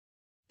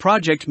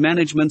Project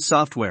management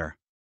software.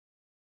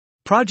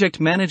 Project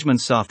management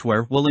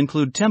software will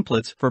include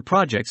templates for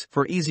projects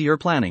for easier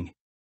planning.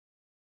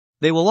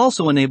 They will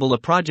also enable a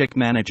project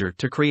manager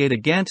to create a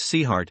Gantt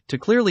C hart to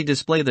clearly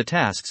display the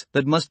tasks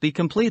that must be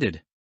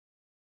completed.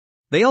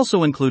 They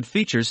also include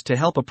features to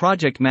help a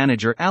project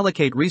manager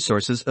allocate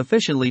resources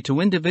efficiently to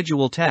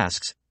individual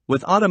tasks,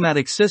 with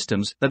automatic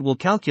systems that will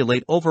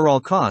calculate overall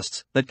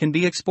costs that can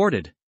be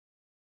exported.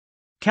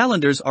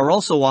 Calendars are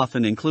also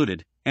often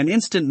included, and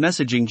instant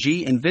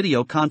messaging and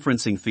video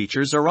conferencing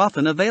features are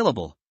often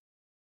available.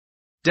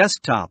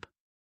 Desktop.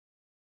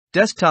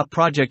 Desktop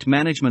project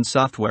management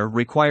software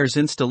requires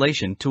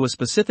installation to a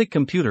specific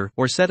computer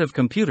or set of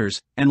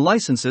computers, and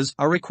licenses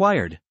are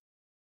required.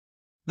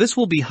 This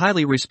will be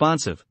highly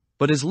responsive,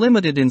 but is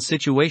limited in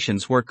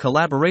situations where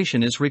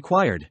collaboration is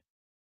required.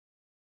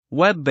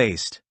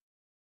 Web-based.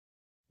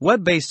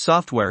 Web-based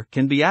software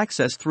can be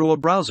accessed through a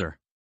browser.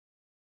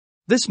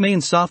 This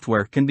main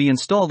software can be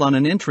installed on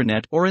an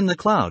intranet or in the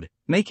cloud,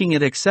 making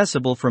it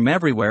accessible from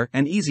everywhere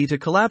and easy to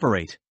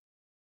collaborate.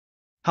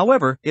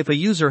 However, if a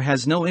user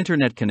has no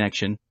internet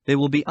connection, they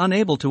will be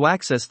unable to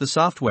access the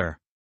software.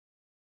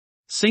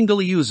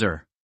 Single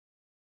user.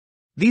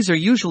 These are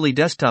usually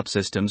desktop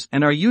systems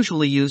and are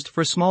usually used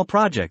for small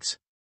projects.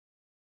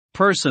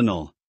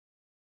 Personal.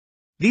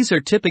 These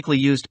are typically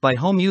used by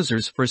home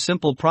users for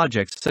simple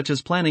projects such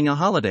as planning a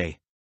holiday.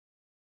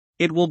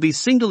 It will be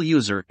single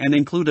user and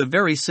include a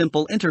very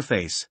simple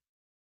interface.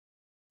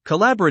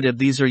 Collaborative.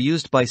 These are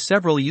used by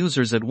several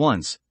users at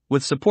once,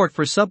 with support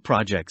for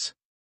sub-projects.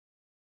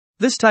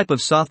 This type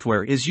of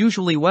software is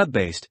usually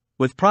web-based,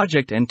 with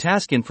project and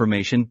task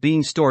information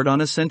being stored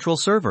on a central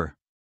server.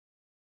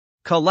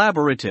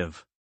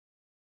 Collaborative.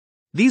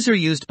 These are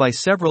used by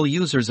several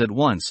users at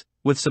once,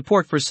 with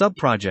support for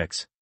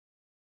sub-projects.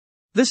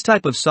 This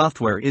type of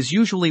software is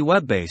usually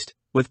web-based,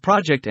 with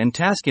project and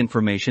task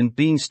information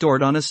being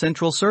stored on a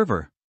central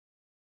server.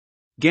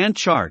 Gantt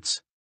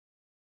charts.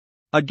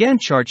 A Gantt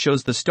chart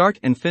shows the start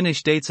and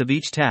finish dates of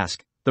each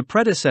task, the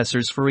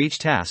predecessors for each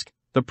task,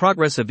 the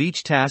progress of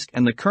each task,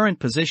 and the current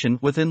position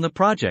within the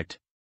project.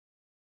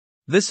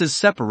 This is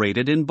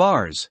separated in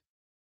bars.